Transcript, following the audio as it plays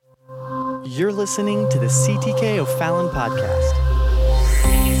You're listening to the CTK O'Fallon podcast.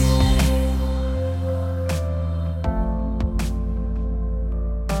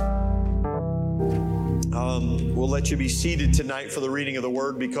 We'll let you be seated tonight for the reading of the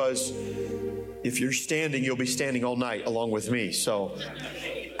word, because if you're standing, you'll be standing all night along with me. So,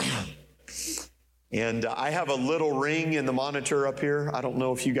 and I have a little ring in the monitor up here. I don't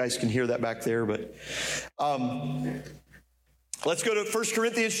know if you guys can hear that back there, but let's go to 1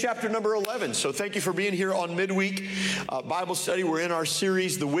 Corinthians chapter number 11. So thank you for being here on midweek Bible study. We're in our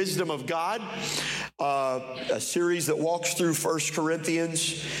series, The Wisdom of God, a series that walks through 1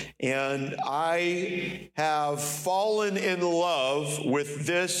 Corinthians. And I have fallen in love with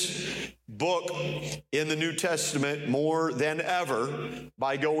this book in the New Testament more than ever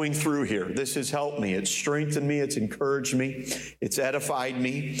by going through here. This has helped me. It's strengthened me. It's encouraged me. It's edified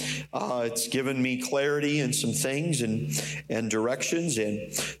me. It's given me clarity in some things and directions.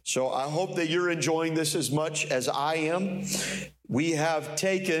 And so I hope that you're enjoying this as much as I am. We have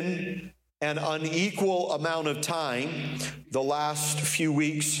taken an unequal amount of time the last few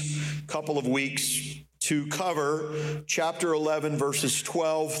weeks, couple of weeks, to cover chapter 11, verses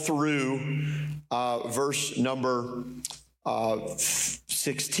 12 through verse number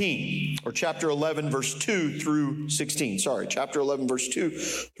 16, or chapter 11, verse 2 through 16. Sorry, chapter 11, verse 2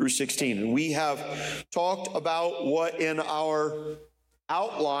 through 16. And we have talked about what in our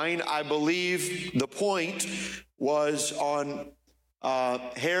outline, I believe the point was on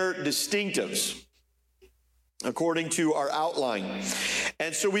hair distinctives, according to our outline.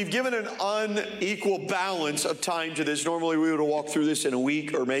 And so we've given an unequal balance of time to this. Normally we would have walked through this in a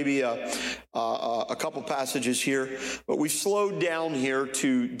week, or maybe a couple passages here, but we slowed down here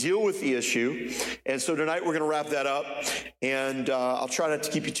to deal with the issue. And so tonight we're going to wrap that up, and I'll try not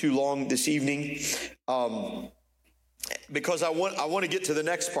to keep you too long this evening, because I want to get to the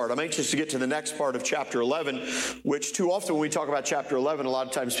next part. I'm anxious to get to the next part of chapter 11, which too often when we talk about chapter 11, a lot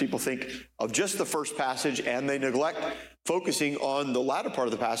of times people think of just the first passage, and they neglect focusing on the latter part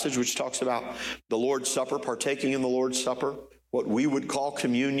of the passage, which talks about the Lord's Supper, partaking in the Lord's Supper, what we would call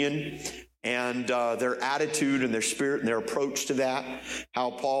communion, and their attitude and their spirit and their approach to that,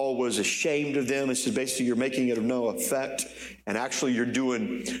 how Paul was ashamed of them. It says basically you're making it of no effect, and actually you're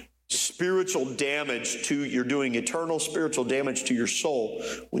doing you're doing eternal spiritual damage to your soul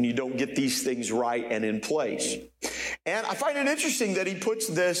when you don't get these things right and in place. And I find it interesting that he puts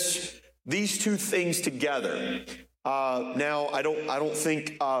these two things together. Now I don't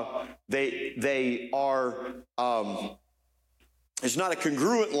think they are it's not a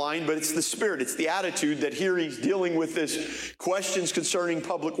congruent line, but it's the spirit, it's the attitude that here he's dealing with this questions concerning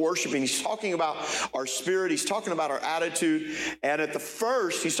public worshiping. He's talking about our spirit, he's talking about our attitude, and at the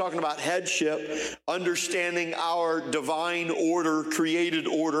first, he's talking about headship, understanding our divine order, created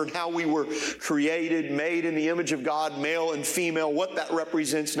order, and how we were created, made in the image of God, male and female, what that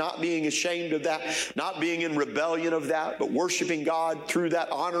represents, not being ashamed of that, not being in rebellion of that, but worshiping God through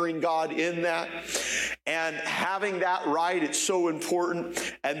that, honoring God in that, and having that right. It's so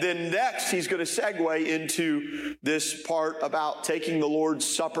important. And then next, he's going to segue into this part about taking the Lord's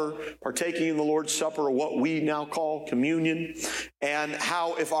Supper, partaking in the Lord's Supper, or what we now call communion, and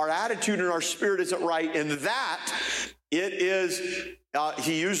how if our attitude and our spirit isn't right in that, it is,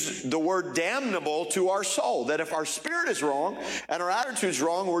 he used the word damnable to our soul, that if our spirit is wrong and our attitude is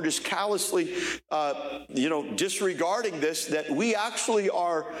wrong, we're just callously, disregarding this, that we actually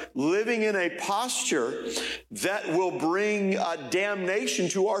are living in a posture that will bring damnation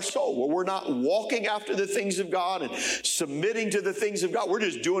to our soul, where we're not walking after the things of God and submitting to the things of God. We're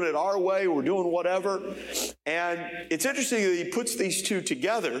just doing it our way. We're doing whatever. And it's interesting that he puts these two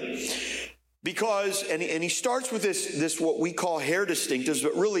together, because, and he starts with this what we call hair distinctives,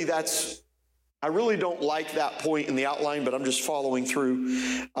 but really I really don't like that point in the outline, but I'm just following through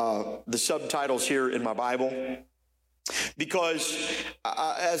the subtitles here in my Bible. Because,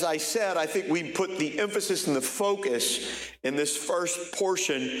 as I said, I think we put the emphasis and the focus in this first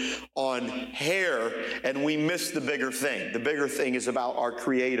portion on hair, and we miss the bigger thing. The bigger thing is about our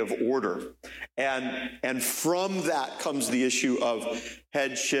creative order. And from that comes the issue of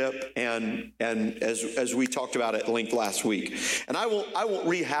headship, and as we talked about at length last week. And I won't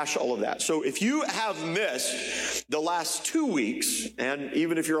rehash all of that. So if you have missed the last 2 weeks, and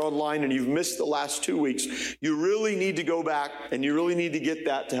even if you're online and you've missed the last 2 weeks, you really need to go back and you really need to get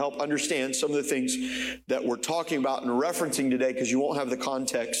that to help understand some of the things that we're talking about and referencing today, because you won't have the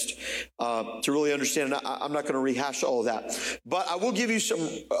context to really understand. I'm not going to rehash all of that, but I will give you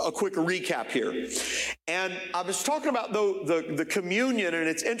a quick recap here. And I was talking about the communion, and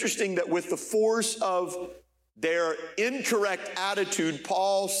it's interesting that with the force of their incorrect attitude,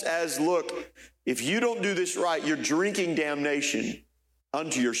 Paul says, look, if you don't do this right, you're drinking damnation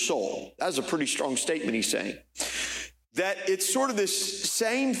unto your soul. That's a pretty strong statement he's saying. That it's sort of this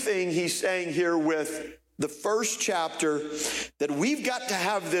same thing he's saying here with the first chapter, that we've got to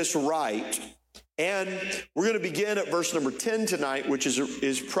have this right. And we're going to begin at verse number 10 tonight, which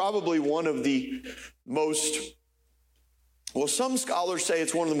is probably one of the most, well, some scholars say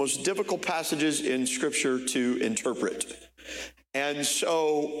it's one of the most difficult passages in Scripture to interpret. And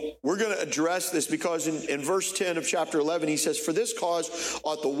so we're going to address this because in verse 10 of chapter 11, he says, for this cause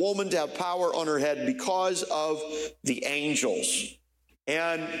ought the woman to have power on her head because of the angels.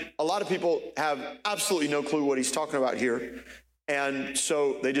 And a lot of people have absolutely no clue what he's talking about here. And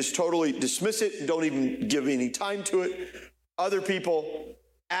so they just totally dismiss it and don't even give any time to it. Other people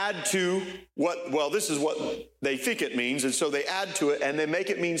add to this is what they think it means. And so they add to it and they make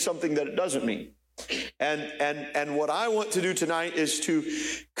it mean something that it doesn't mean. And what I want to do tonight is to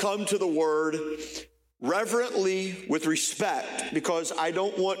come to the word reverently with respect, because I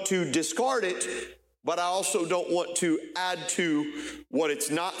don't want to discard it, but I also don't want to add to what it's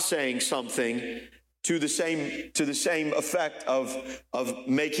not saying something to the same effect of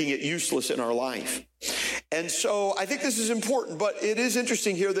making it useless in our life. And so I think this is important, but it is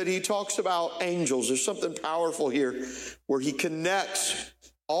interesting here that he talks about angels. There's something powerful here where he connects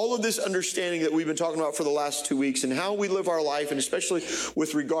all of this understanding that we've been talking about for the last 2 weeks and how we live our life, and especially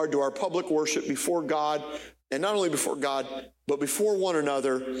with regard to our public worship before God, and not only before God, but before one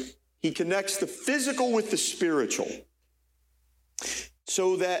another. He connects the physical with the spiritual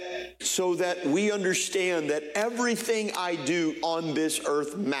so that we understand that everything I do on this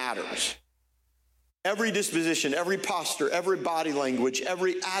earth matters. Every disposition, every posture, every body language,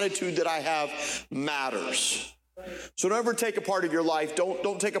 every attitude that I have matters. So don't ever take a part of your life.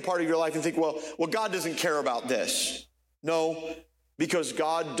 Don't take a part of your life and think, well, God doesn't care about this. No, because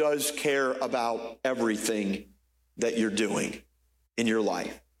God does care about everything that you're doing in your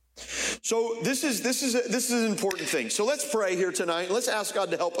life. So this is an important thing. So let's pray here tonight. Let's ask God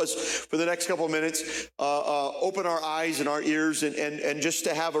to help us for the next couple of minutes, open our eyes and our ears and just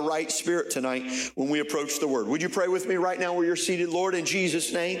to have a right spirit tonight when we approach the word. Would you pray with me right now where you're seated? Lord, in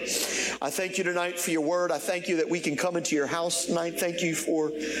Jesus' name, I thank you tonight for your word. I thank you that we can come into your house tonight. Thank you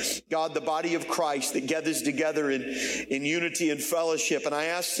for, God, the body of Christ that gathers together in unity and fellowship. And I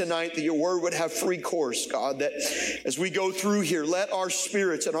ask tonight that your word would have free course, God, that as we go through here, let our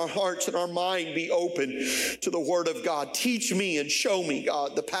spirits and our hearts and our mind be open to the word of God. Teach me and show me,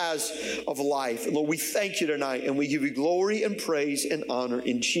 God, the paths of life. And Lord, we thank you tonight and we give you glory and praise and honor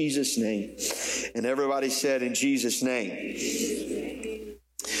in Jesus' name. And everybody said in Jesus' name.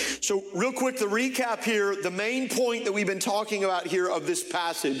 So real quick, the recap here, the main point that we've been talking about here of this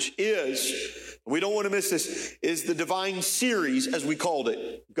passage is, we don't want to miss this, is the divine series, as we called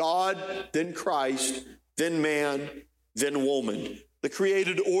it. God, then Christ, then man, then woman. The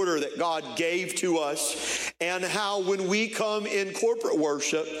created order that God gave to us, and how when we come in corporate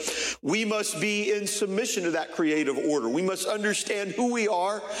worship, we must be in submission to that creative order. We must understand who we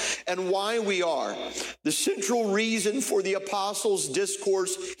are and why we are. The central reason for the apostles'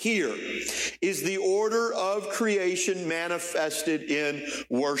 discourse here is the order of creation manifested in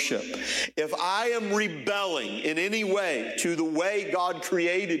worship. If I am rebelling in any way to the way God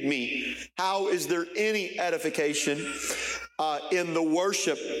created me, how is there any edification in the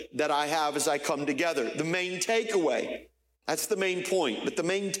worship that I have as I come together? The main takeaway, that's the main point, but the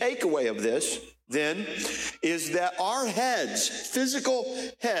main takeaway of this then is that our heads, physical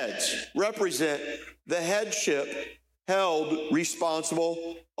heads, represent the headship held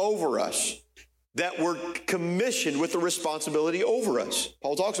responsible over us, that we're commissioned with the responsibility over us.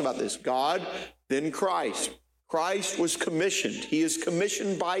 Paul talks about this. God, then Christ. Christ was commissioned. He is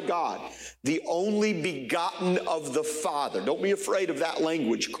commissioned by God, the only begotten of the Father. Don't be afraid of that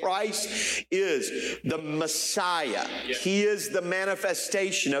language. Christ is the Messiah. He is the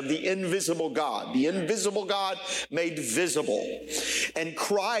manifestation of the invisible God, the invisible God made visible. And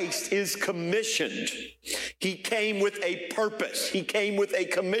Christ is commissioned. He came with a purpose. He came with a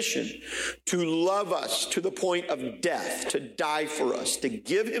commission to love us to the point of death, to die for us, to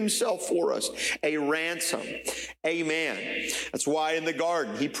give himself for us, a ransom. Amen. That's why in the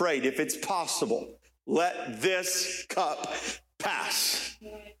garden he prayed, if it's possible, let this cup pass.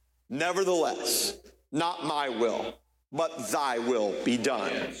 Nevertheless, not my will, but thy will be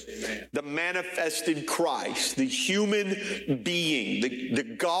done. Yes, the manifested Christ, the human being, the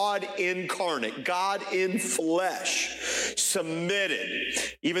God incarnate, God in flesh, submitted.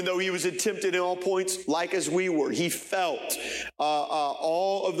 Even though he was tempted in all points like as we were, he felt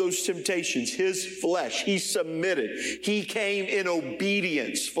all of those temptations, his flesh, he submitted. He came in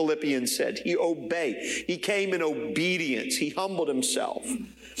obedience, Philippians said. He obeyed. He came in obedience. He humbled himself.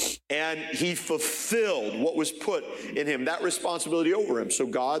 And he fulfilled what was put in him, that responsibility over him. So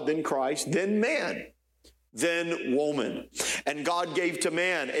God, then Christ, then man, then woman. And God gave to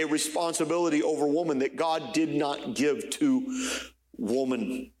man a responsibility over woman that God did not give to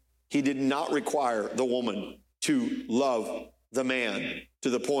woman. He did not require the woman to love the man to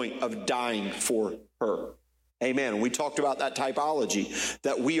the point of dying for her. Amen. We talked about that typology,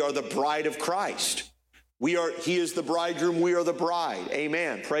 that we are the bride of Christ. He is the bridegroom, we are the bride.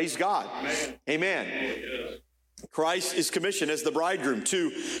 Amen. Praise God. Amen. Amen. Christ is commissioned as the bridegroom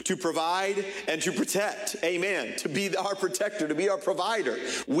to provide and to protect. Amen. To be our protector, to be our provider.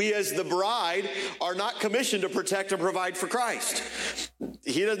 We as the bride are not commissioned to protect and provide for Christ.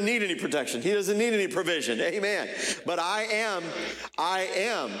 He doesn't need any protection. He doesn't need any provision. Amen. But I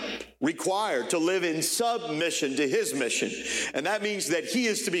am required to live in submission to his mission. And that means that he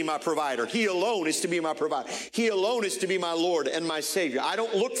is to be my provider. He alone is to be my provider. He alone is to be my Lord and my Savior. I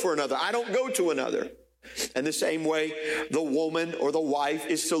don't look for another. I don't go to another. And the same way, the woman or the wife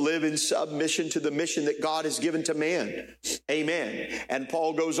is to live in submission to the mission that God has given to man. Amen. And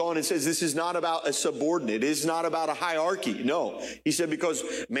Paul goes on and says, this is not about a subordinate. It is not about a hierarchy. No. He said, because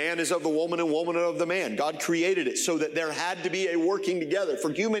man is of the woman and woman of the man. God created it so that there had to be a working together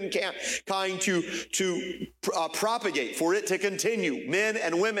for humankind to propagate, for it to continue. Men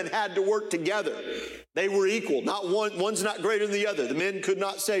and women had to work together. They were equal. Not one's not greater than the other. The men could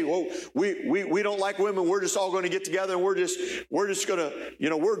not say, well, we don't like women. We're just all going to get together and we're just going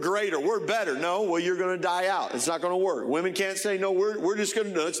to, we're greater. We're better. No, well, you're going to die out. It's not going to work. Women can't say, no, we're just going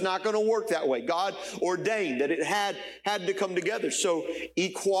to, no, it's not going to work that way. God ordained that it had to come together. So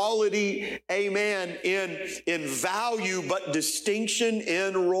equality, amen, in value, but distinction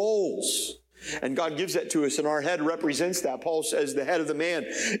in roles. And God gives that to us, and our head represents that. Paul says the head of the man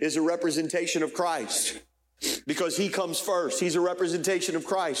is a representation of Christ because he comes first. He's a representation of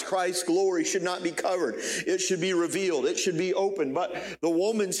Christ. Christ's glory should not be covered. It should be revealed. It should be open. But the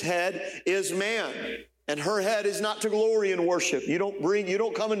woman's head is man. And her head is not to glory in worship. You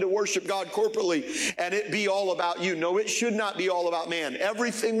don't come into worship God corporately and it be all about you. No, it should not be all about man.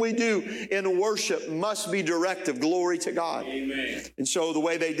 Everything we do in worship must be directive. Glory to God. Amen. And so the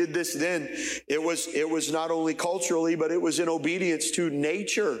way they did this then, it was not only culturally, but it was in obedience to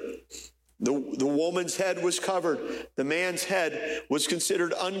nature. The woman's head was covered. The man's head was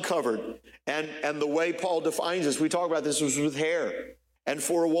considered uncovered. And the way Paul defines this, we talk about this, was with hair. And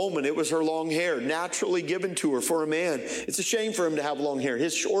for a woman, it was her long hair, naturally given to her. For a man, it's a shame for him to have long hair.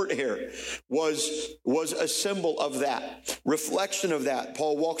 His short hair was a symbol of that, reflection of that.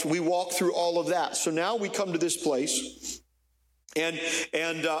 We walk through all of that. So now we come to this place. And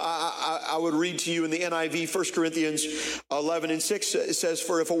I would read to you in the NIV, 1 Corinthians 11:6, it says,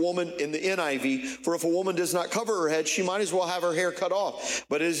 for if a woman, in the NIV, for if a woman does not cover her head, she might as well have her hair cut off.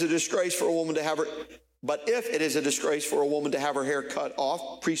 But it is a disgrace for a woman to have her... But if it is a disgrace for a woman to have her hair cut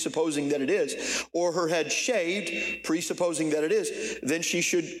off, presupposing that it is, or her head shaved, presupposing that it is, then she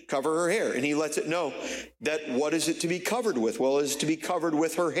should cover her hair. And he lets it know that what is it to be covered with? Well, it is to be covered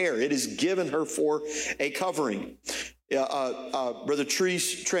with her hair. It is given her for a covering. Brother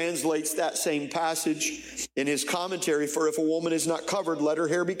Treese translates that same passage in his commentary, for if a woman is not covered, let her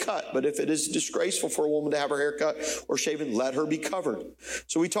hair be cut. But if it is disgraceful for a woman to have her hair cut or shaven, let her be covered.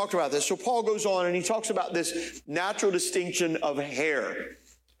 So we talked about this. So Paul goes on and he talks about this natural distinction of hair.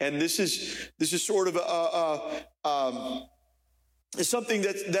 And this is sort of it's something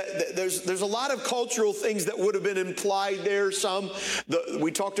that there's a lot of cultural things that would have been implied there.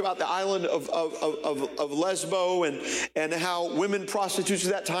 We talked about the island of Lesbo and how women prostitutes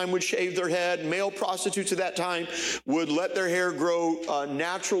at that time would shave their head. Male prostitutes at that time would let their hair grow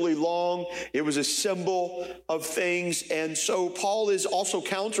naturally long. It was a symbol of things. And so Paul is also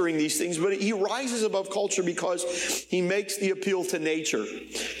countering these things, but he rises above culture because he makes the appeal to nature.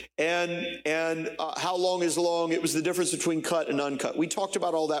 And how long is long? It was the difference between cut and uncut. We talked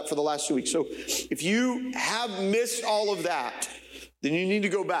about all that for the last 2 weeks. So if you have missed all of that, then you need to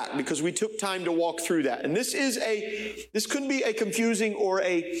go back because we took time to walk through that. And this couldn't be a confusing or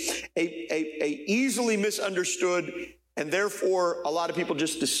a easily misunderstood, and therefore a lot of people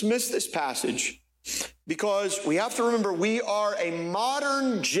just dismiss this passage because we have to remember we are a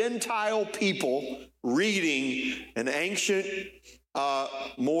modern Gentile people reading an ancient,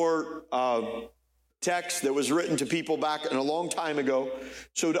 more text that was written to people back in a long time ago.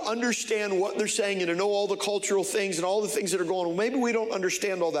 So to understand what they're saying and to know all the cultural things and all the things that are going on, maybe we don't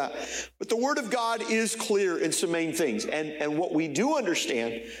understand all that. But the Word of God is clear in some main things. And what we do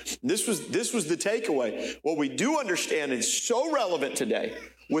understand, this was the takeaway, what we do understand is so relevant today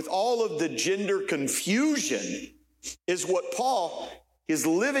with all of the gender confusion is what Paul is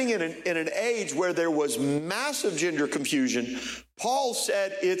living in an age where there was massive gender confusion. Paul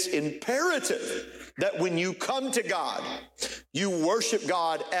said it's imperative that when you come to God, you worship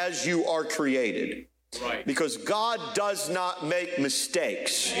God as you are created. Right. Because God does not make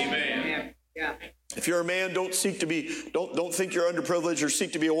mistakes. Amen. Yeah. If you're a man, don't think you're underprivileged or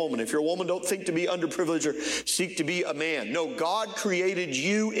seek to be a woman. If you're a woman, don't think to be underprivileged or seek to be a man. No, God created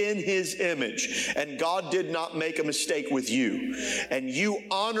you in His image, and God did not make a mistake with you. And you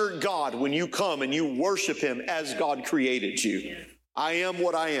honor God when you come and you worship Him as God created you. I am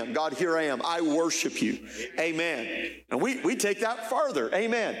what I am. God, here I am. I worship you. Amen. And we take that further.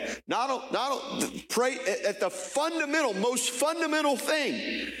 Amen. Not pray at the fundamental, most fundamental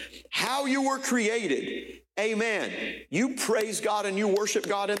thing, how you were created. Amen. You praise God and you worship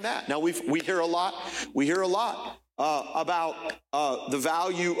God in that. Now we hear a lot about the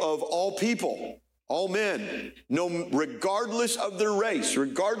value of all people, all men, regardless of their race,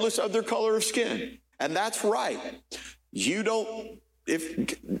 regardless of their color of skin. And that's right. You don't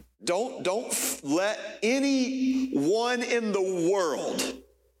let anyone in the world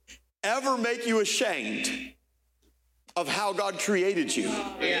ever make you ashamed of how God created you.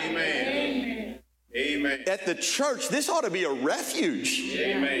 Amen. Amen. At the church, this ought to be a refuge.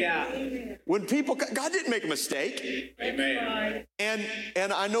 Amen. Yeah. When people, God didn't make a mistake. Amen.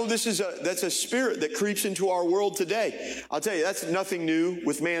 And I know that's a spirit that creeps into our world today. I'll tell you, that's nothing new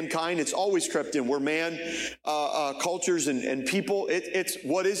with mankind. It's always crept in. We're man cultures and people. It's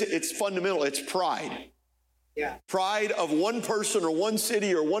what is it? It's fundamental. It's pride. Yeah. Pride of one person or one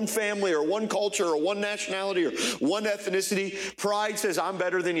city or one family or one culture or one nationality or one ethnicity. Pride says, I'm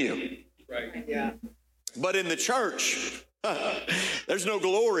better than you. Right. Yeah. But in the church, there's no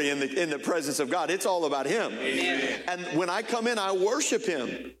glory in the presence of God. It's all about Him. Amen. And when I come in, I worship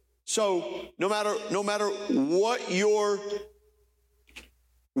Him. So no matter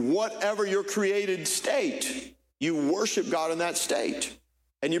whatever your created state, you worship God in that state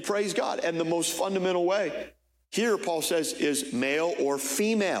and you praise God. And the most fundamental way here, Paul says, is male or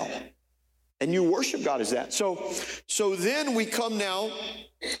female. And you worship God as that. So then we come now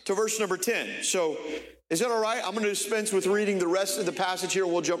to verse number 10. So is that all right? I'm going to dispense with reading the rest of the passage here.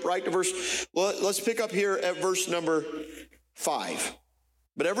 We'll jump right to let's pick up here at verse number 5.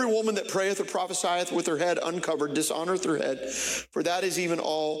 But every woman that prayeth or prophesieth with her head uncovered dishonoreth her head, for that is even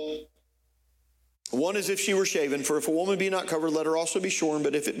all one as if she were shaven. For if a woman be not covered, let her also be shorn.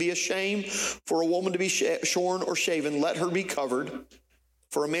 But if it be a shame for a woman to be shorn or shaven, let her be covered.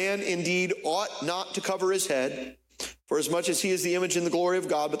 For a man indeed ought not to cover his head, for as much as he is the image and the glory of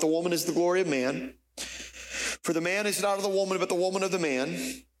God, but the woman is the glory of man. For the man is not of the woman, but the woman of the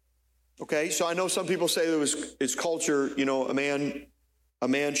man. Okay, so I know some people say it's culture, a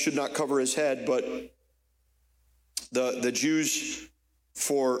man should not cover his head, but the Jews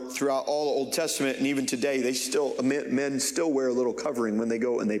throughout all the Old Testament and even today, men still wear a little covering when they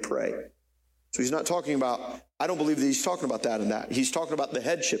go and they pray. So he's not talking about, I don't believe that he's talking about that and that. He's talking about the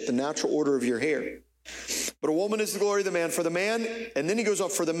headship, the natural order of your hair. But a woman is the glory of the man. For the man, and then he goes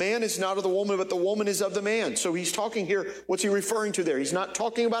off, for the man is not of the woman, but the woman is of the man. So he's talking here, what's he referring to there? He's not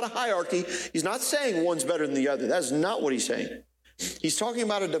talking about a hierarchy. He's not saying one's better than the other. That's not what he's saying. He's talking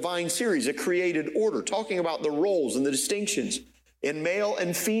about a divine series, a created order, talking about the roles and the distinctions in male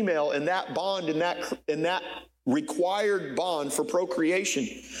and female, in that bond, in that required bond for procreation.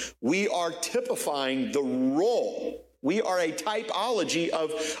 We are typifying the role. We are a typology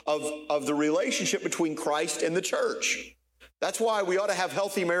of the relationship between Christ and the church. That's why we ought to have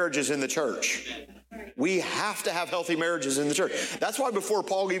healthy marriages in the church. We have to have healthy marriages in the church. That's why before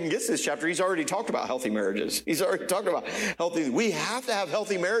Paul even gets to this chapter, he's already talked about healthy marriages. He's already talked about healthy. We have to have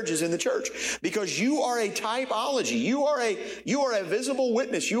healthy marriages in the church because you are a typology. You are a visible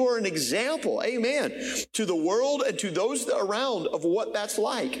witness. You are an example, amen, to the world and to those around of what that's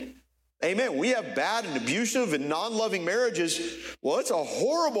like. Amen. We have bad and abusive and non-loving marriages. Well, it's a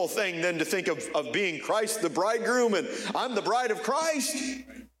horrible thing then to think of being Christ the bridegroom and I'm the bride of Christ.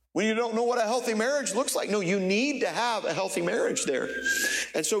 when you don't know what a healthy marriage looks like. No, you need to have a healthy marriage there.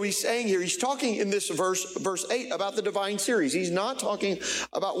 And so he's saying here, he's talking in this verse 8 about the divine series. He's not talking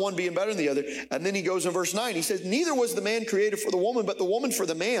about one being better than the other. And then he goes in verse 9, he says, neither was the man created for the woman, but the woman for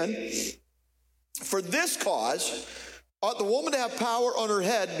the man. For this cause ought the woman to have power on her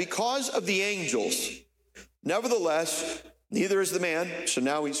head because of the angels. Nevertheless, neither is the man, so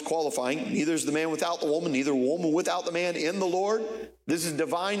now he's qualifying, neither is the man without the woman, neither woman without the man in the Lord. This is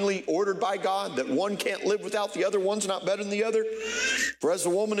divinely ordered by God, that one can't live without the other. One's not better than the other. For as the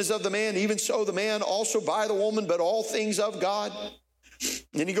woman is of the man, even so the man also by the woman, but all things of God.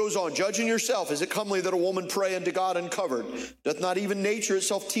 And he goes on, judging yourself, is it comely that a woman pray unto God uncovered? Doth not even nature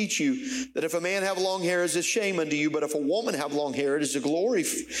itself teach you that if a man have long hair, it is a shame unto you, but if a woman have long hair, it is a glory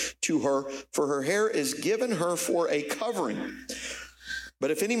to her, for her hair is given her for a covering. But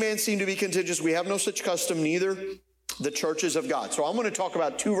if any man seem to be contentious, we have no such custom, neither the churches of God. So I'm going to talk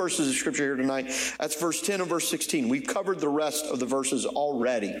about two verses of scripture here tonight. That's verse 10 and verse 16. We've covered the rest of the verses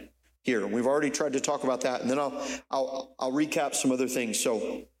already here. We've already tried to talk about that, and then I'll recap some other things.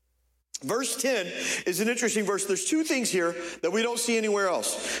 So verse 10 is an interesting verse. There's two things here that we don't see anywhere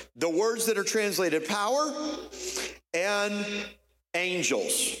else. The words that are translated power and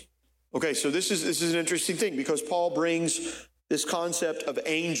angels. Okay, so this is an interesting thing because Paul brings this concept of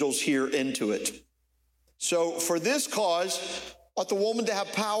angels here into it. So for this cause, ought the woman to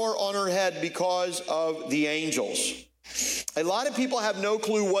have power on her head because of the angels. A lot of people have no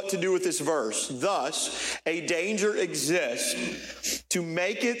clue what to do with this verse. Thus, a danger exists to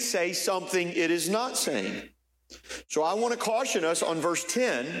make it say something it is not saying. So I want to caution us on verse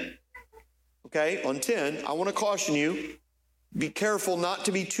 10. Okay, on 10, I want to caution you, be careful not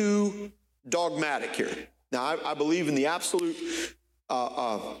to be too dogmatic here. Now, I believe in the absolute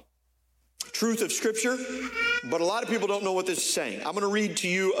truth of Scripture, but a lot of people don't know what this is saying. I'm going to read to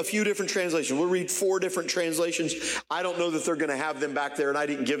you a few different translations. We'll read 4 different translations. I don't know that they're going to have them back there, and I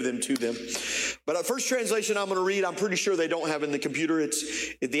didn't give them to them. But the first translation I'm going to read, I'm pretty sure they don't have in the computer.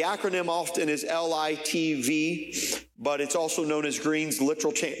 The acronym often is LITV, but it's also known as Green's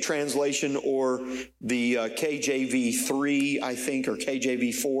Literal Translation, or the KJV 3, I think, or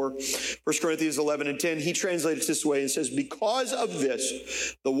KJV 4. 1 Corinthians 11 and 10, he translates this way and says, because of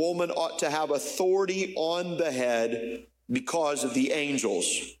this, the woman ought to have authority on the head because of the angels.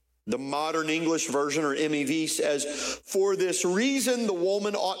 The modern English version, or MEV, says, for this reason, the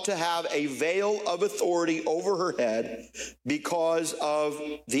woman ought to have a veil of authority over her head because of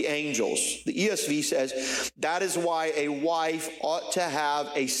the angels. The ESV says, that is why a wife ought to have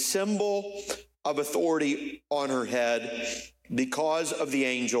a symbol of authority on her head because of the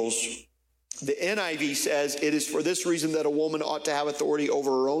angels. The NIV says, it is for this reason that a woman ought to have authority over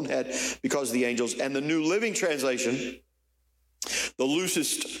her own head because of the angels. And the New Living Translation, the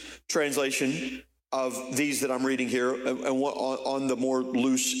loosest translation of these that I'm reading here, and on the more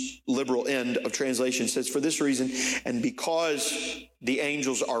loose liberal end of translation, says, for this reason, and because the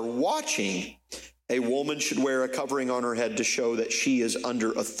angels are watching, a woman should wear a covering on her head to show that she is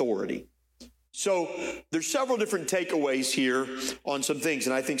under authority. So there's several different takeaways here on some things,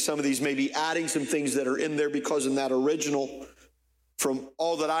 and I think some of these may be adding some things that are in there because in that original, from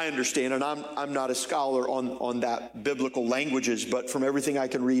all that I understand, and I'm not a scholar on that biblical languages, but from everything I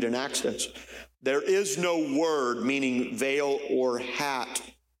can read and access, there is no word meaning veil or hat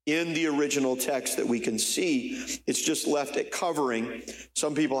in the original text that we can see. It's just left at covering.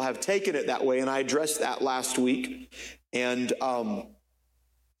 Some people have taken it that way, and I addressed that last week, and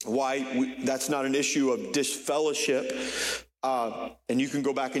that's not an issue of disfellowship, and you can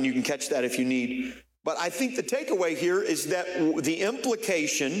go back and you can catch that if you need. But I think the takeaway here is that the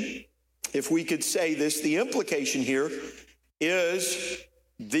implication, if we could say this, the implication here is,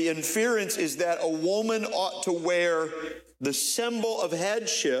 the inference is that a woman ought to wear the symbol of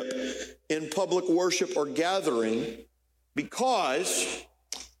headship in public worship or gathering because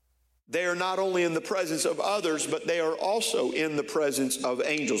they are not only in the presence of others, but they are also in the presence of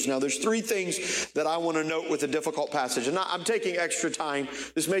angels. Now, there's 3 things that I want to note with a difficult passage. And I'm taking extra time.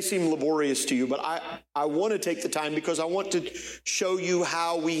 This may seem laborious to you, but I want to take the time because I want to show you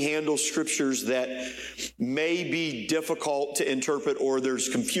how we handle scriptures that may be difficult to interpret, or there's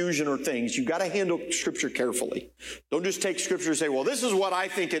confusion or things. You've got to handle scripture carefully. Don't just take scripture and say, well, this is what I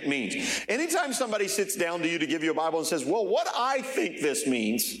think it means. Anytime somebody sits down to you to give you a Bible and says, well, what I think this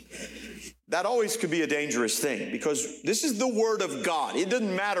means, that always could be a dangerous thing, because this is the Word of God. It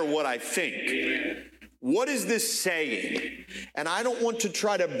doesn't matter what I think. What is this saying? And I don't want to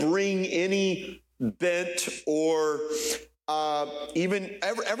try to bring any bent or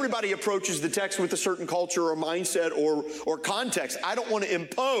everybody approaches the text with a certain culture or mindset or context. I don't want to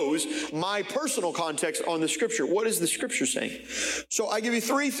impose my personal context on the scripture. What is the scripture saying? So I give you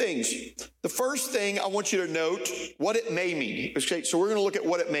three things. The first thing I want you to note what it may mean. Okay, so we're going to look at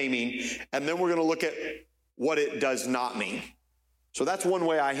what it may mean, and then we're going to look at what it does not mean. So that's one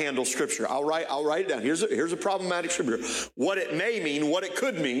way I handle scripture. I'll write it down. Here's a problematic scripture. What it may mean, what it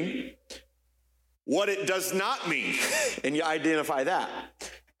could mean, what it does not mean, and you identify that.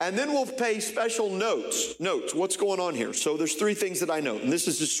 And then we'll pay special notes. What's going on here? So there's three things that I note, and this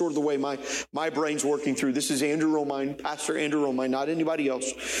is just sort of the way my brain's working through. This is Andrew Romine, Pastor Andrew Romine, not anybody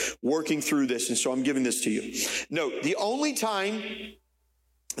else, working through this, and so I'm giving this to you. Note,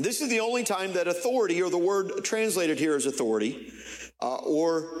 this is the only time that authority, or the word translated here as authority,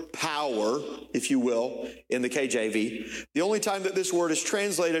 or power, if you will, in the KJV, the only time that this word is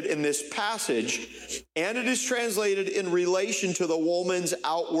translated in this passage, and it is translated in relation to the woman's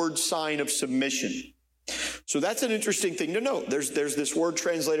outward sign of submission. So that's an interesting thing to note. There's this word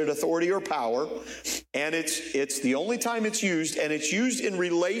translated authority or power, and it's the only time it's used, and it's used in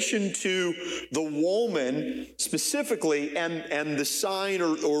relation to the woman specifically, and the sign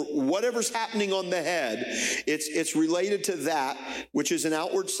or whatever's happening on the head. It's related to that, which is an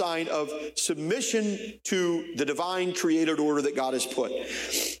outward sign of submission to the divine created order that God has put.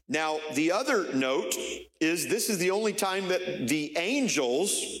 Now, the other note is this is the only time that the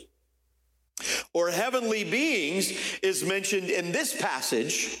angels or heavenly beings is mentioned in this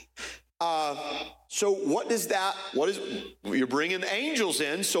passage. So you're bringing angels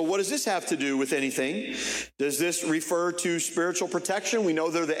in. So what does this have to do with anything? Does this refer to spiritual protection? We know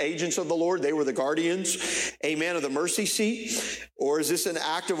they're the agents of the Lord. They were the guardians, amen, of the mercy seat. Or is this an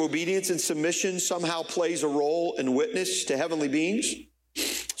act of obedience and submission somehow plays a role in witness to heavenly beings?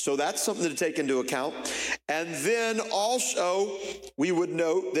 So that's something to take into account. And then also, we would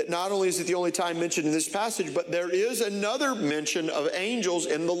note that not only is it the only time mentioned in this passage, but there is another mention of angels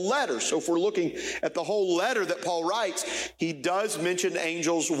in the letter. So if we're looking at the whole letter that Paul writes, he does mention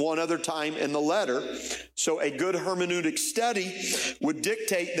angels one other time in the letter. So a good hermeneutic study would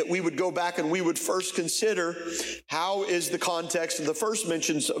dictate that we would go back and we would first consider how is the context of the first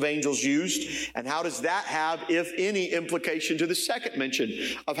mentions of angels used, and how does that have, if any, implication to the second mention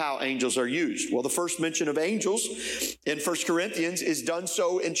of how angels are used. Well, the first mention of angels in 1 Corinthians is done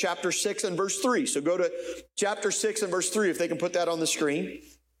so in chapter 6 and verse 3. So go to chapter 6 and verse 3, if they can put that on the screen.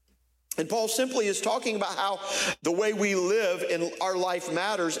 And Paul simply is talking about how the way we live in our life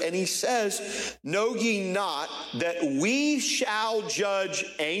matters. And he says, know ye not that we shall judge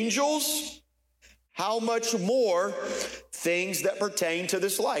angels? How much more things that pertain to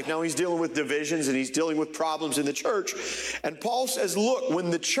this life? Now he's dealing with divisions and he's dealing with problems in the church. And Paul says, look, when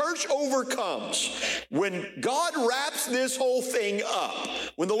the church overcomes, when God wraps this whole thing up,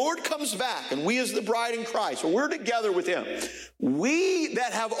 when the Lord comes back and we as the bride in Christ, when we're together with him, we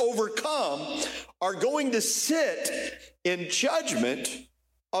that have overcome are going to sit in judgment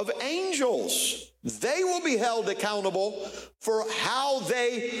of angels. They will be held accountable for how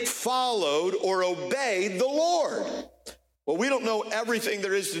they followed or obeyed the Lord. Well, we don't know everything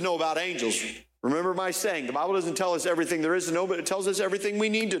there is to know about angels. Remember my saying, the Bible doesn't tell us everything there is to know, but it tells us everything we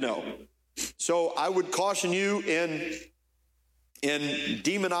need to know. So I would caution you in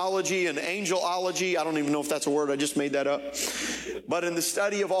demonology and angelology, I don't even know if that's a word, I just made that up. But in the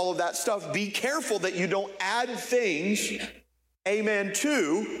study of all of that stuff, be careful that you don't add things, amen,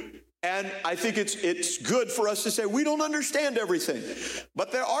 to. And I think it's good for us to say we don't understand everything.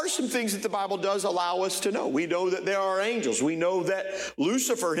 But there are some things that the Bible does allow us to know. We know that there are angels. We know that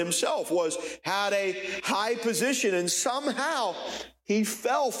Lucifer himself had a high position, and somehow he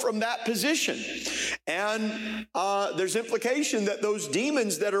fell from that position. And there's implication that those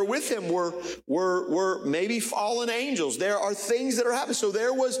demons that are with him were maybe fallen angels. There are things that are happening. So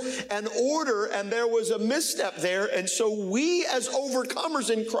there was an order and there was a misstep there. And so we as overcomers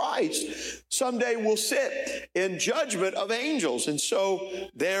in Christ someday will sit in judgment of angels. And so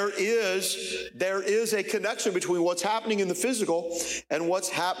there is a connection between what's happening in the physical and what's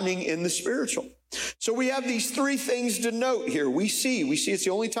happening in the spiritual. So we have these three things to note here. We see it's the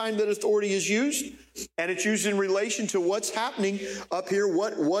only time that authority is used, and it's used in relation to what's happening up here.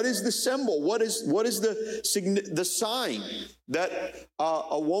 What is the symbol? What is the sign that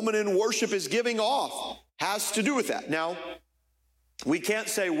a woman in worship is giving off? Has to do with that. Now, we can't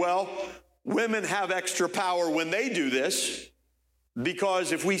say, well, women have extra power when they do this,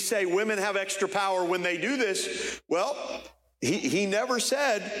 because if we say women have extra power when they do this, well, he never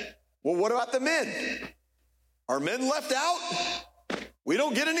said, well, what about the men? Are men left out? We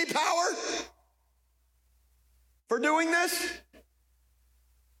don't get any power? for doing this?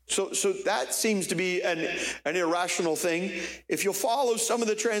 So that seems to be an irrational thing. If you'll follow some of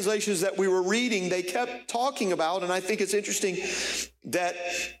the translations that we were reading, they kept talking about, and I think it's interesting that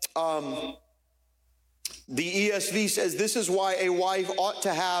the ESV says this is why a wife ought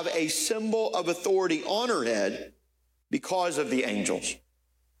to have a symbol of authority on her head because of the angels.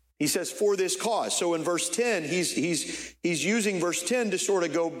 He says for this cause. So in verse 10, he's using verse 10 to sort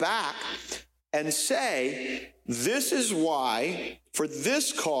of go back and say, this is why, for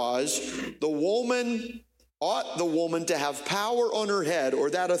this cause, the woman to have power on her head, or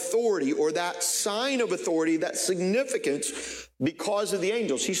that authority, or that sign of authority, that significance, because of the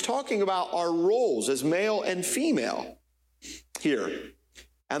angels. He's talking about our roles as male and female here.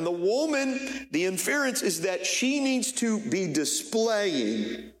 And the woman, the inference is that she needs to be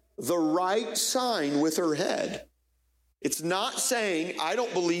displaying the right sign with her head. It's not saying, I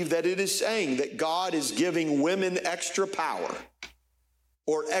don't believe that it is saying that God is giving women extra power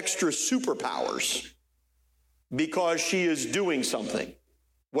or extra superpowers because she is doing something.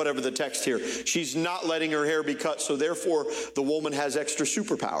 Whatever the text here. She's not letting her hair be cut, so therefore the woman has extra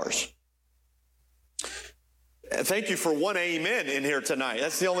superpowers. Thank you for one amen in here tonight.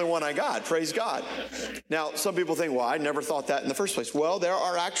 That's the only one I got. Praise God. Now, some people think, well, I never thought that in the first place. Well, there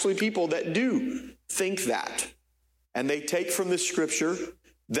are actually people that do think that. And they take from the scripture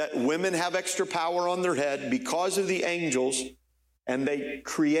that women have extra power on their head because of the angels, and they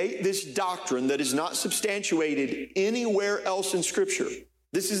create this doctrine that is not substantiated anywhere else in scripture.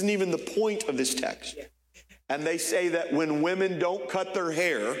 This isn't even the point of this text. And they say that when women don't cut their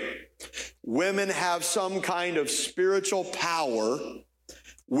hair, women have some kind of spiritual power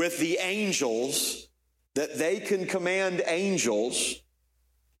with the angels, that they can command angels.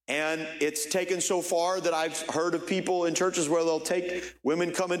 And it's taken so far that I've heard of people in churches where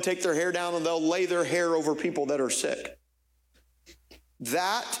women come and take their hair down and they'll lay their hair over people that are sick.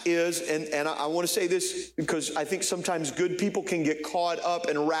 That is, and I want to say this because I think sometimes good people can get caught up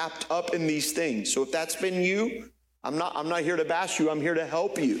and wrapped up in these things. So if that's been you, I'm not here to bash you. I'm here to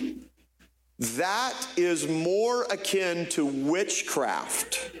help you. That is more akin to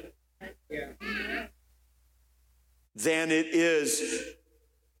witchcraft than it is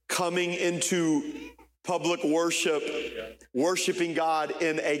coming into public worship, worshiping God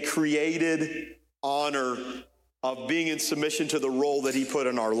in a created honor of being in submission to the role that he put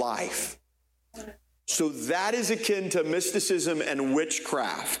in our life. So that is akin to mysticism and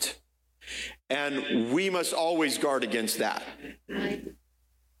witchcraft. And we must always guard against that. Amen.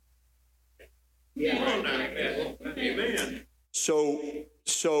 So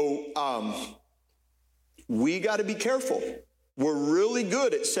we got to be careful. We're really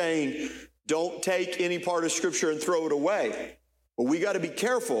good at saying, don't take any part of scripture and throw it away. But we got to be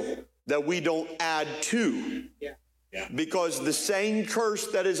careful that we don't add to. Because the same curse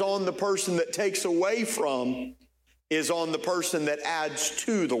that is on the person that takes away from is on the person that adds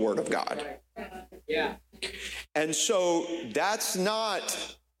to the word of God. And so that's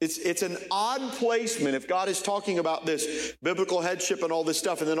not, it's an odd placement if God is talking about this biblical headship and all this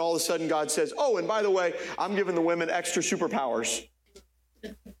stuff, and then all of a sudden God says, oh, and by the way, I'm giving the women extra superpowers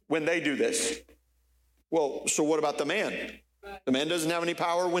when they do this. Well, so what about the man? The man doesn't have any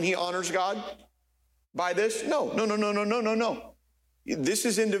power when he honors God by this? No. This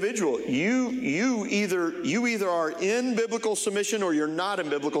is individual. You either are in biblical submission or you're not in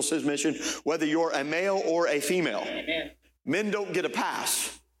biblical submission, whether you're a male or a female. Amen. Men don't get a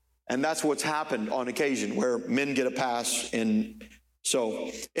pass. And that's what's happened on occasion where men get a pass. And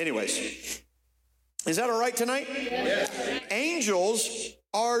so anyways, is that all right tonight? Yes. Angels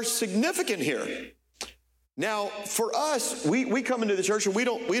are significant here. Now, for us, we come into the church and we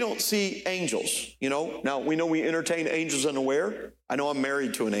don't see angels, you know. Now, we know we entertain angels unaware. I know I'm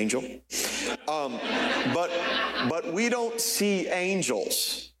married to an angel. But we don't see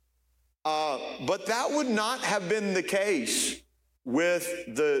angels. But that would not have been the case with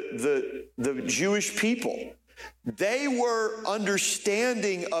the Jewish people. They were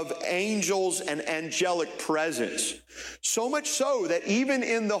understanding of angels and angelic presence. So much so that even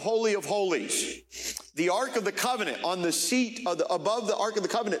in the Holy of Holies, the Ark of the Covenant, on the seat above the Ark of the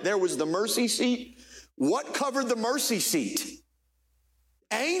Covenant, there was the mercy seat. What covered the mercy seat?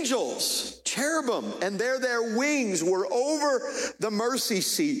 Angels, cherubim, and their wings were over the mercy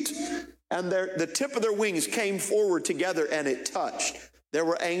seat. And the tip of their wings came forward together and it touched. There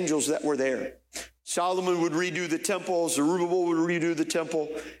were angels that were there. Solomon would redo the temple. Zerubbabel would redo the temple.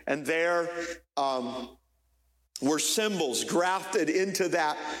 And there, were symbols grafted into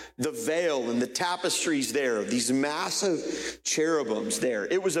the veil and the tapestries there of these massive cherubims there.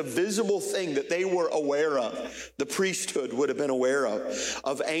 It was a visible thing that they were aware of. The priesthood would have been aware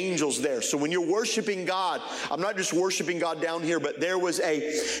of angels there. So when you're worshiping God, I'm not just worshiping God down here, but there was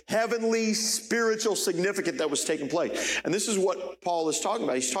a heavenly spiritual significance that was taking place. And this is what Paul is talking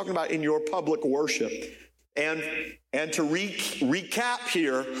about. He's talking about in your public worship. And to recap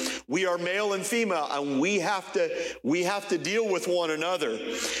here, we are male and female, and we have to deal with one another.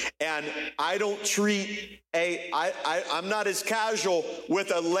 And I don't treat I'm not as casual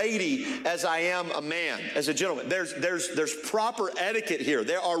with a lady as I am a man, as a gentleman. There's proper etiquette here.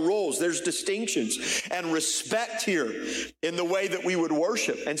 There are roles, there's distinctions and respect here in the way that we would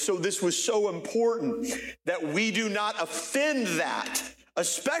worship. And so this was so important that we do not offend that.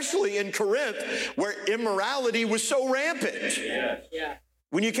 Especially in Corinth, where immorality was so rampant. Yeah.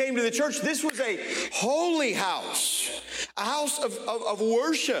 When you came to the church, this was a holy house, a house of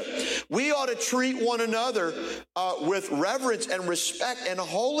worship. We ought to treat one another with reverence and respect and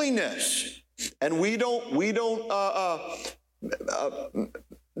holiness. And we don't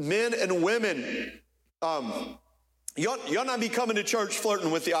men and women, y'all not be coming to church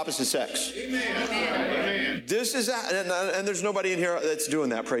flirting with the opposite sex. Amen. This is, and there's nobody in here that's doing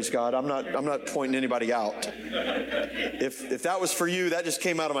that, praise God. I'm not pointing anybody out. If that was for you, that just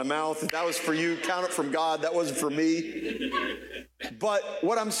came out of my mouth. If that was for you, count it from God. That wasn't for me. But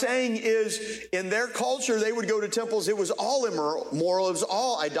what I'm saying is, in their culture, they would go to temples. It was all immoral. It was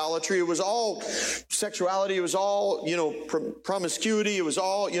all idolatry. It was all sexuality. It was all, promiscuity. It was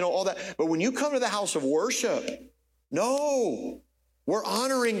all, all that. But when you come to the house of worship, no. We're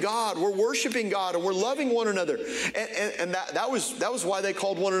honoring God, we're worshiping God, and we're loving one another. And that was why they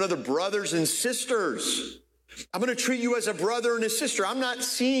called one another brothers and sisters. I'm going to treat you as a brother and a sister. I'm not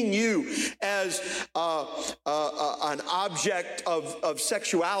seeing you as an object of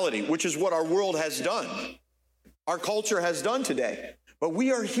sexuality, which is what our world has done. Our culture has done today. But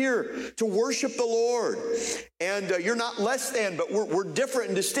we are here to worship the Lord. And you're not less than, but we're different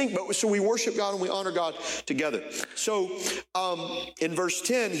and distinct. But so we worship God and we honor God together. So in verse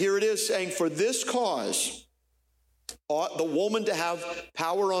 10, here it is saying, for this cause ought the woman to have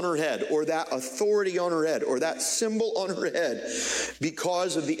power on her head, or that authority on her head, or that symbol on her head,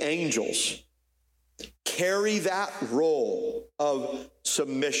 because of the angels. Carry that role of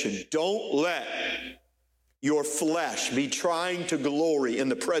submission. Don't let your flesh be trying to glory in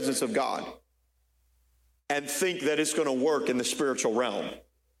the presence of God and think that it's going to work in the spiritual realm.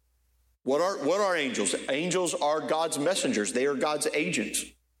 What are angels? Angels are God's messengers. They are God's agents.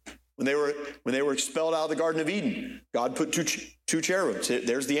 When they were expelled out of the Garden of Eden, God put two cherubs.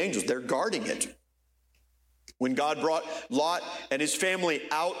 There's the angels. They're guarding it. When God brought Lot and his family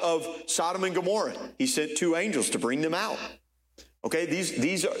out of Sodom and Gomorrah, he sent two angels to bring them out. Okay,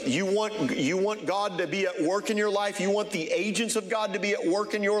 these are, you want God to be at work in your life, you want the agents of God to be at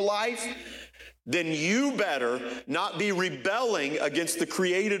work in your life, then you better not be rebelling against the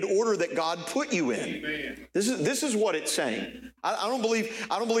created order that God put you in. Amen. This is what it's saying. I don't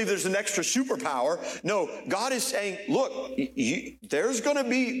believe there's an extra superpower. No, God is saying, look,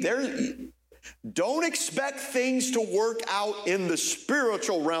 don't expect things to work out in the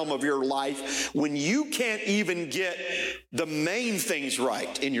spiritual realm of your life when you can't even get the main things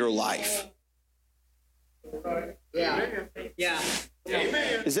right in your life. Yeah.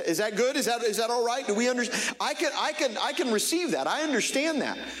 Amen. Is that good? Is that all right? Do we understand? I can receive that. I understand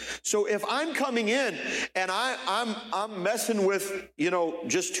that. So if I'm coming in and I'm messing with,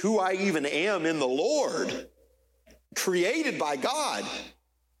 just who I even am in the Lord, created by God,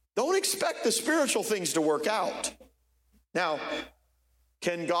 don't expect the spiritual things to work out. Now,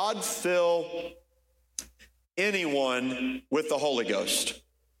 can God fill anyone with the Holy Ghost?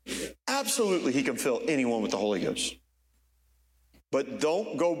 Absolutely, he can fill anyone with the Holy Ghost. But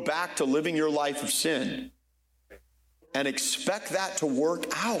don't go back to living your life of sin and expect that to work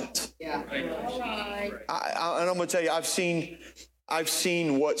out. Yeah. All right. And I'm going to tell you, I've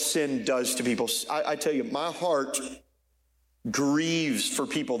seen what sin does to people. I tell you, my heart grieves for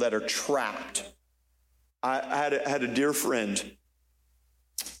people that are trapped. I had a dear friend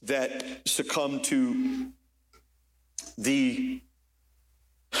that succumbed to the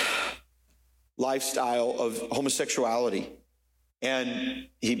lifestyle of homosexuality, and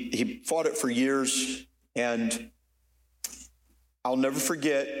he fought it for years, and I'll never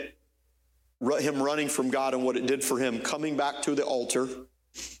forget him running from God and what it did for him, coming back to the altar.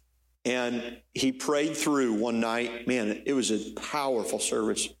 And he prayed through one night. Man, it was a powerful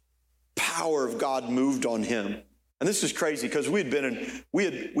service. Power of God moved on him. And this is crazy because we had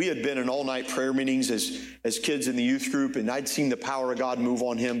been in all-night prayer meetings as kids in the youth group, and I'd seen the power of God move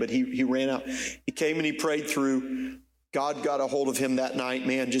on him, but he ran out. He came and he prayed through. God got a hold of him that night,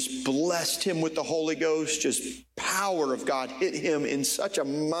 man, just blessed him with the Holy Ghost. Just power of God hit him in such a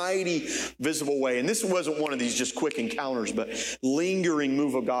mighty, visible way. And this wasn't one of these just quick encounters, but lingering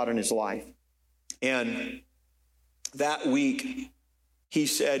move of God in his life. And that week, he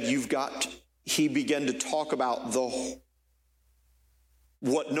said, he began to talk about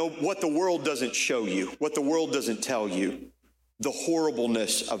what the world doesn't show you, what the world doesn't tell you, the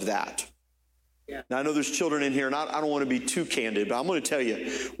horribleness of that. Yeah. Now, I know there's children in here, and I don't want to be too candid, but I'm going to tell you,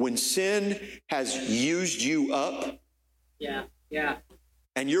 when sin has used you up,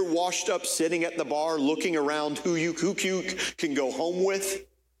 and you're washed up sitting at the bar looking around who you can go home with,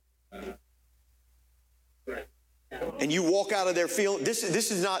 and you walk out of there feeling this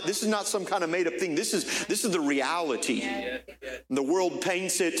is not some kind of made up thing. This is the reality. The world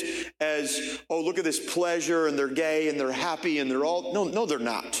paints it as, oh, look at this pleasure, and they're gay and they're happy and they're all no, they're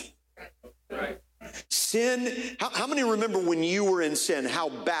not. Right. Sin, how many remember when you were in sin, how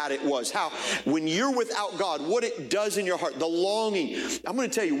bad it was? How, when you're without God, what it does in your heart, the longing. I'm going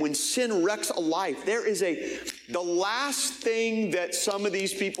to tell you, when sin wrecks a life, the last thing that some of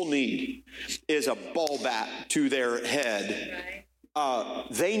these people need is a ball bat to their head.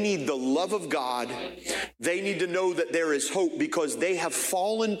 They need the love of God. They need to know that there is hope because they have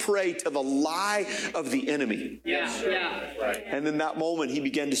fallen prey to the lie of the enemy. Right. And in that moment, he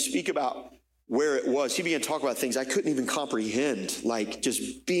began to speak about where it was. He began to talk about things I couldn't even comprehend, like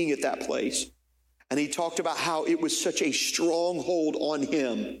just being at that place. And he talked about how it was such a stronghold on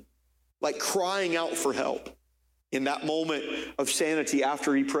him, like crying out for help. In that moment of sanity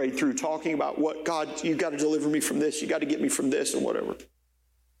after he prayed through, talking about what, God, you've got to deliver me from this. You got to get me from this and whatever.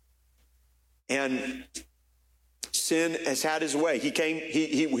 And sin has had his way.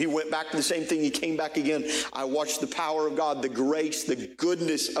 He went back to the same thing. He came back again. I watched the power of God, the grace, the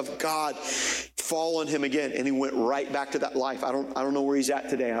goodness of God fall on him again. And he went right back to that life. I don't know where he's at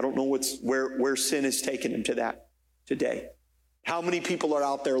today. I don't know where sin has taken him to that today. How many people are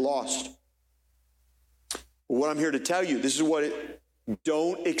out there lost? What I'm here to tell you, this is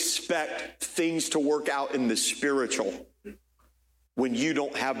don't expect things to work out in the spiritual when you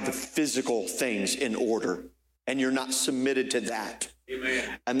don't have the physical things in order and you're not submitted to that.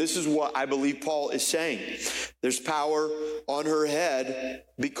 Amen. And this is what I believe Paul is saying. There's power on her head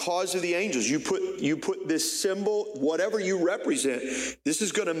because of the angels. You put this symbol, whatever you represent, this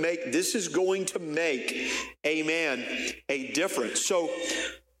is going to make, amen, a difference. So,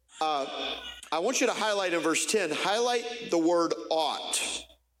 I want you to highlight in verse 10, highlight the word ought.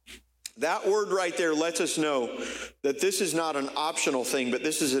 That word right there lets us know that this is not an optional thing, but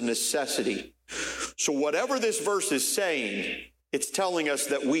this is a necessity. So whatever this verse is saying, it's telling us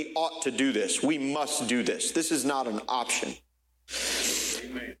that we ought to do this. We must do this. This is not an option.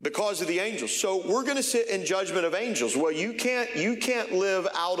 Because of the angels. So we're going to sit in judgment of angels. Well, you can't live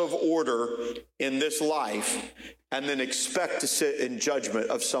out of order in this life and then expect to sit in judgment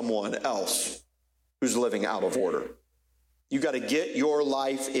of someone else who's living out of order. You got to get your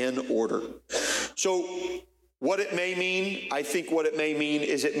life in order. So what it may mean, I think what it may mean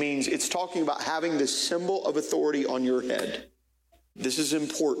is it's talking about having this symbol of authority on your head. This is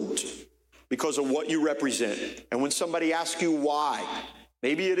important because of what you represent. And when somebody asks you why,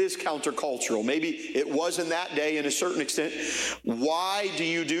 maybe it is countercultural. Maybe it was in that day in a certain extent. Why do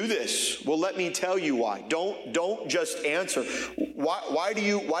you do this? Well, let me tell you why. Don't just answer. Why do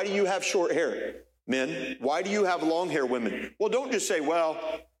you have short hair, men? Why do you have long hair, women? Well, don't just say, well,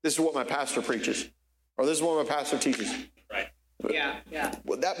 this is what my pastor preaches, or this is what my pastor teaches. Right. Yeah.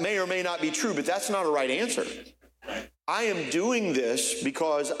 Well, that may or may not be true, but that's not a right answer. I am doing this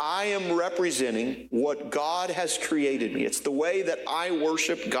because I am representing what God has created me. It's the way that I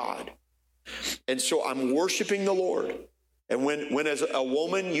worship God. And so I'm worshiping the Lord. And when as a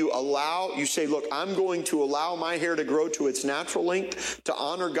woman you say, look, I'm going to allow my hair to grow to its natural length to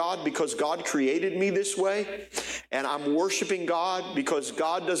honor God because God created me this way. And I'm worshiping God because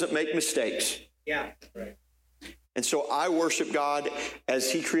God doesn't make mistakes. Yeah, right. And so I worship God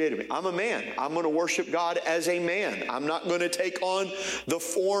as he created me. I'm a man. I'm going to worship God as a man. I'm not going to take on the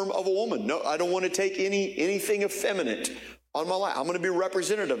form of a woman. No, I don't want to take anything effeminate on my life. I'm going to be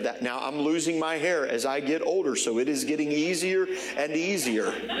representative of that. Now, I'm losing my hair as I get older, so it is getting easier and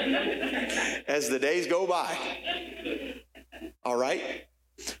easier as the days go by. All right?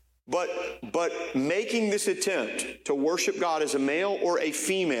 But making this attempt to worship God as a male or a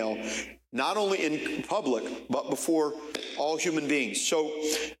female, not only in public, but before all human beings. So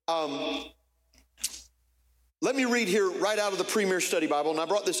Let me read here right out of the Premier Study Bible, and I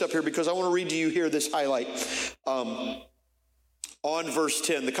brought this up here because I want to read to you here this highlight on verse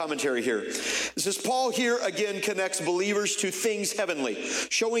 10, the commentary here. It says, Paul here again connects believers to things heavenly,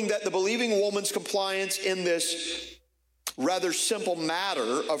 showing that the believing woman's compliance in this rather simple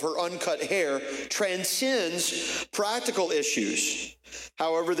matter of her uncut hair transcends practical issues.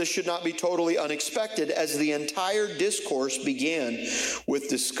 However, this should not be totally unexpected, as the entire discourse began with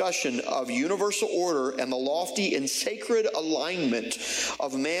discussion of universal order and the lofty and sacred alignment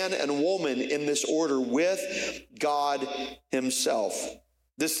of man and woman in this order with God himself.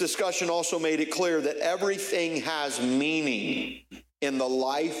 This discussion also made it clear that everything has meaning in the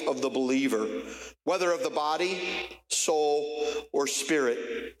life of the believer, whether of the body, soul, or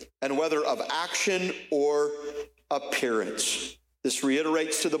spirit, and whether of action or appearance. This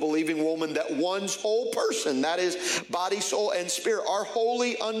reiterates to the believing woman that one's whole person, that is body, soul, and spirit, are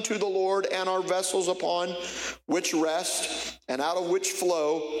holy unto the Lord and are vessels upon which rest and out of which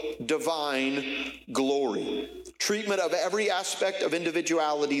flow divine glory. Treatment of every aspect of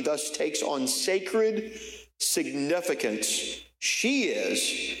individuality thus takes on sacred significance. She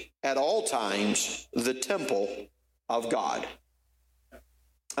is at all times the temple of God.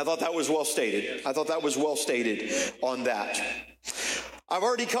 I thought that was well stated. On that. I've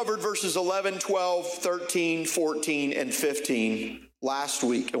already covered verses 11, 12, 13, 14, and 15 last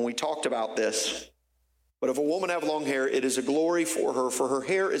week, and we talked about this. But if a woman have long hair, it is a glory for her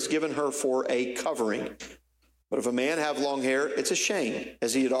hair is given her for a covering. But if a man have long hair, it's a shame,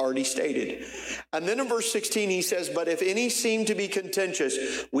 as he had already stated. And then in verse 16, he says, but if any seem to be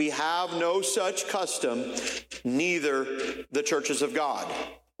contentious, we have no such custom, neither the churches of God.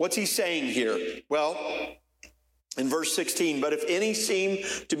 What's he saying here? Well, in verse 16, but if any seem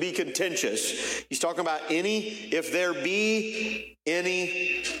to be contentious, he's talking about if there be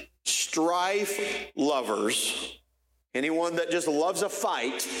any strife lovers, anyone that just loves a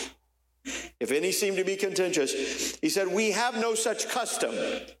fight, if any seem to be contentious, he said, we have no such custom.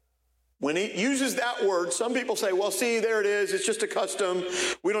 When he uses that word, some people say, well, see, there it is. It's just a custom.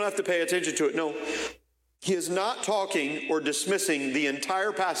 We don't have to pay attention to it. No, he is not talking or dismissing the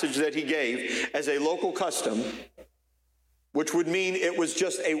entire passage that he gave as a local custom, which would mean it was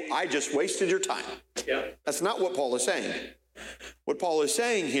just I just wasted your time. Yeah. That's not what Paul is saying. What Paul is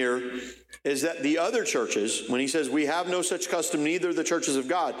saying here is that the other churches, when he says we have no such custom, neither the churches of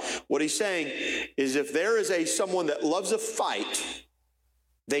God, what he's saying is if there is someone that loves a fight,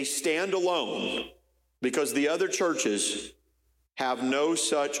 they stand alone because the other churches have no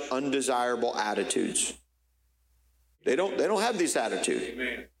such undesirable attitudes. They don't have this attitude.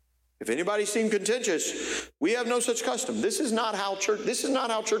 Amen. If anybody seem contentious, we have no such custom. This is not how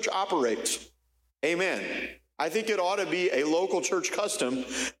church operates. Amen. I think it ought to be a local church custom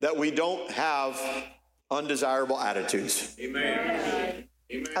that we don't have undesirable attitudes. Amen.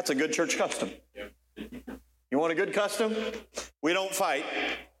 That's a good church custom. You want a good custom? We don't fight.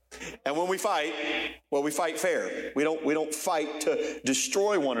 And when we fight, well, we fight fair. We don't fight to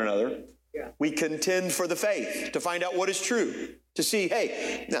destroy one another. We contend for the faith, to find out what is true, to see,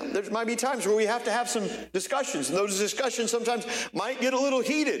 hey, now there might be times where we have to have some discussions, and those discussions sometimes might get a little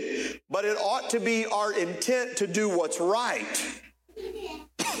heated, but it ought to be our intent to do what's right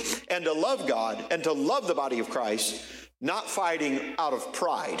and to love God and to love the body of Christ, not fighting out of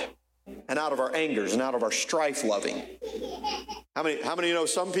pride and out of our angers and out of our strife loving. How many know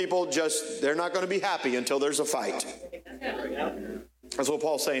some people they're not going to be happy until there's a fight? That's what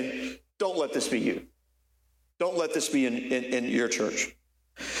Paul's saying. Don't let this be you. Don't let this be in your church.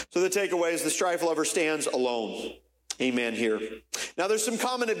 So the takeaway is the strife lover stands alone. Amen here. Now there's some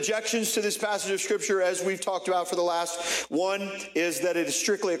common objections to this passage of Scripture as we've talked about for the last. One is that it is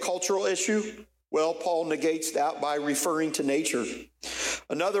strictly a cultural issue. Well, Paul negates that by referring to nature.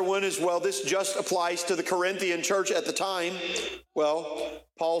 Another one is, well, this just applies to the Corinthian church at the time. Well,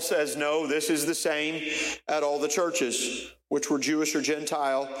 Paul says, no, this is the same at all the churches, which were Jewish or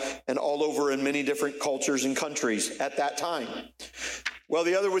Gentile, and all over in many different cultures and countries at that time. Well,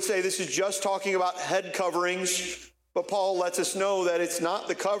 the other would say this is just talking about head coverings, but Paul lets us know that it's not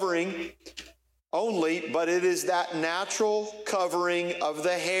the covering only, but it is that natural covering of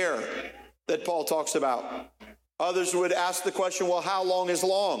the hair that Paul talks about. Others would ask the question, well, how long is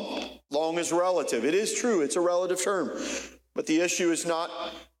long? Long is relative. It is true, it's a relative term. But the issue is not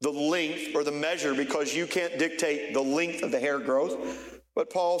the length or the measure, because you can't dictate the length of the hair growth. But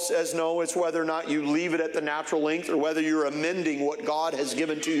Paul says, no, it's whether or not you leave it at the natural length or whether you're amending what God has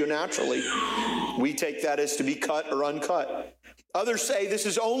given to you naturally. We take that as to be cut or uncut. Others say this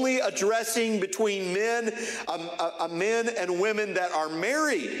is only addressing between men and women that are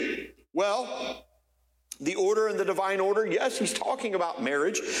married. Well, the order and the divine order. Yes, he's talking about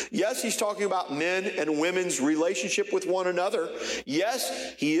marriage. Yes, he's talking about men and women's relationship with one another.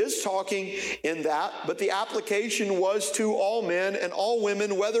 Yes, he is talking in that, but the application was to all men and all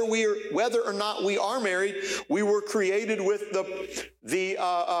women, whether or not we are married. We were created with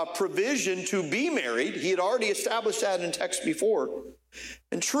the provision to be married. He had already established that in text before.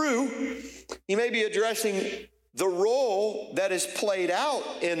 And true, he may be addressing the role that is played out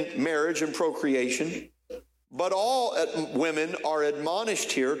in marriage and procreation, but all women are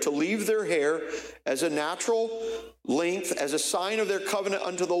admonished here to leave their hair as a natural length, as a sign of their covenant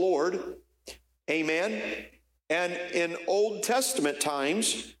unto the Lord. Amen. And in Old Testament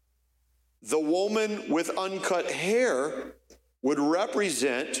times, the woman with uncut hair would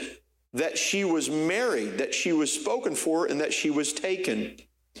represent that she was married, that she was spoken for, and that she was taken.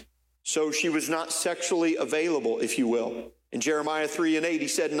 So she was not sexually available, if you will. In Jeremiah 3:8, he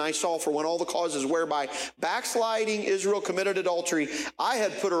said, "And I saw, for when all the causes whereby backsliding Israel committed adultery, I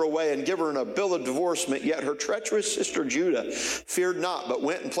had put her away and given her a bill of divorcement, yet her treacherous sister Judah feared not, but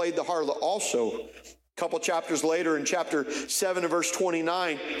went and played the harlot also." A couple chapters later, in chapter 7 and verse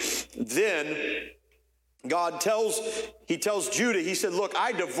 29, then God tells Judah, he said, "Look,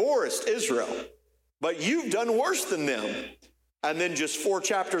 I divorced Israel, but you've done worse than them." And then just 4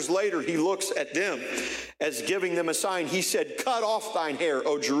 chapters later, he looks at them as giving them a sign. He said, "Cut off thine hair,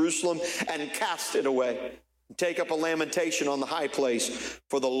 O Jerusalem, and cast it away. Take up a lamentation on the high place,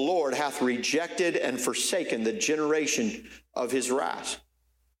 for the Lord hath rejected and forsaken the generation of his wrath."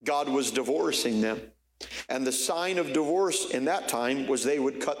 God was divorcing them. And the sign of divorce in that time was they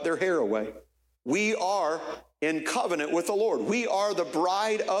would cut their hair away. We are in covenant with the Lord. We are the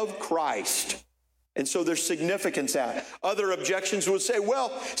bride of Christ. And so there's significance at. Other objections would say,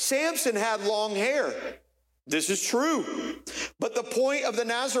 well, Samson had long hair. This is true. But the point of the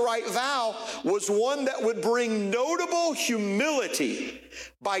Nazirite vow was one that would bring notable humility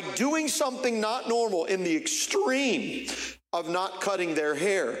by doing something not normal in the extreme of not cutting their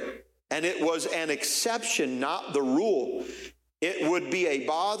hair. And it was an exception, not the rule. It would be a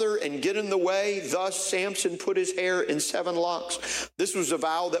bother and get in the way. Thus, Samson put his hair in 7 locks. This was a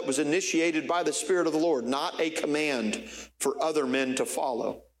vow that was initiated by the Spirit of the Lord, not a command for other men to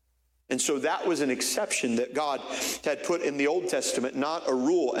follow. And so that was an exception that God had put in the Old Testament, not a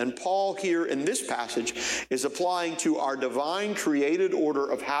rule. And Paul here in this passage is applying to our divine created order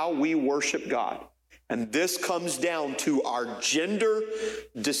of how we worship God. And this comes down to our gender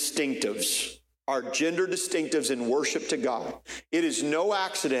distinctives. Our gender distinctives in worship to God. It is no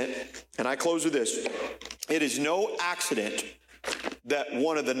accident, and I close with this, it is no accident that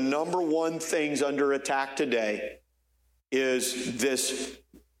one of the number one things under attack today is this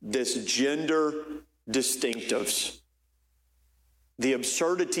gender distinctives. The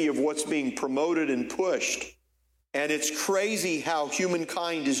absurdity of what's being promoted and pushed. And it's crazy how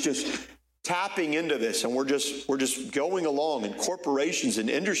humankind is just tapping into this, and we're just going along, and corporations and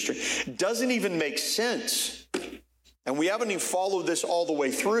industry. It doesn't even make sense. And we haven't even followed this all the way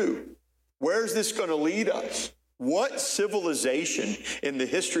through. Where's this going to lead us? What civilization in the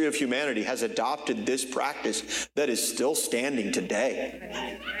history of humanity has adopted this practice that is still standing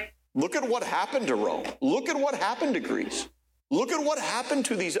today? Look at what happened to Rome. Look at what happened to Greece. Look at what happened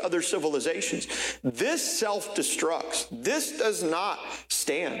to these other civilizations. This self-destructs. This does not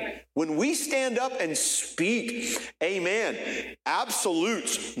stand. When we stand up and speak, amen,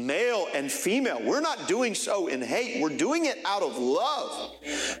 absolutes, male and female, we're not doing so in hate. We're doing it out of love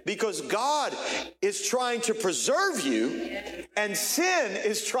because God is trying to preserve you and sin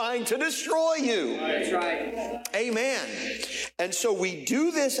is trying to destroy you. That's right. Amen. And so we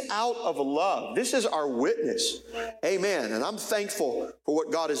do this out of love. This is our witness. Amen. And I'm thankful for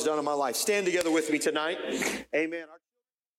what God has done in my life. Stand together with me tonight. Amen.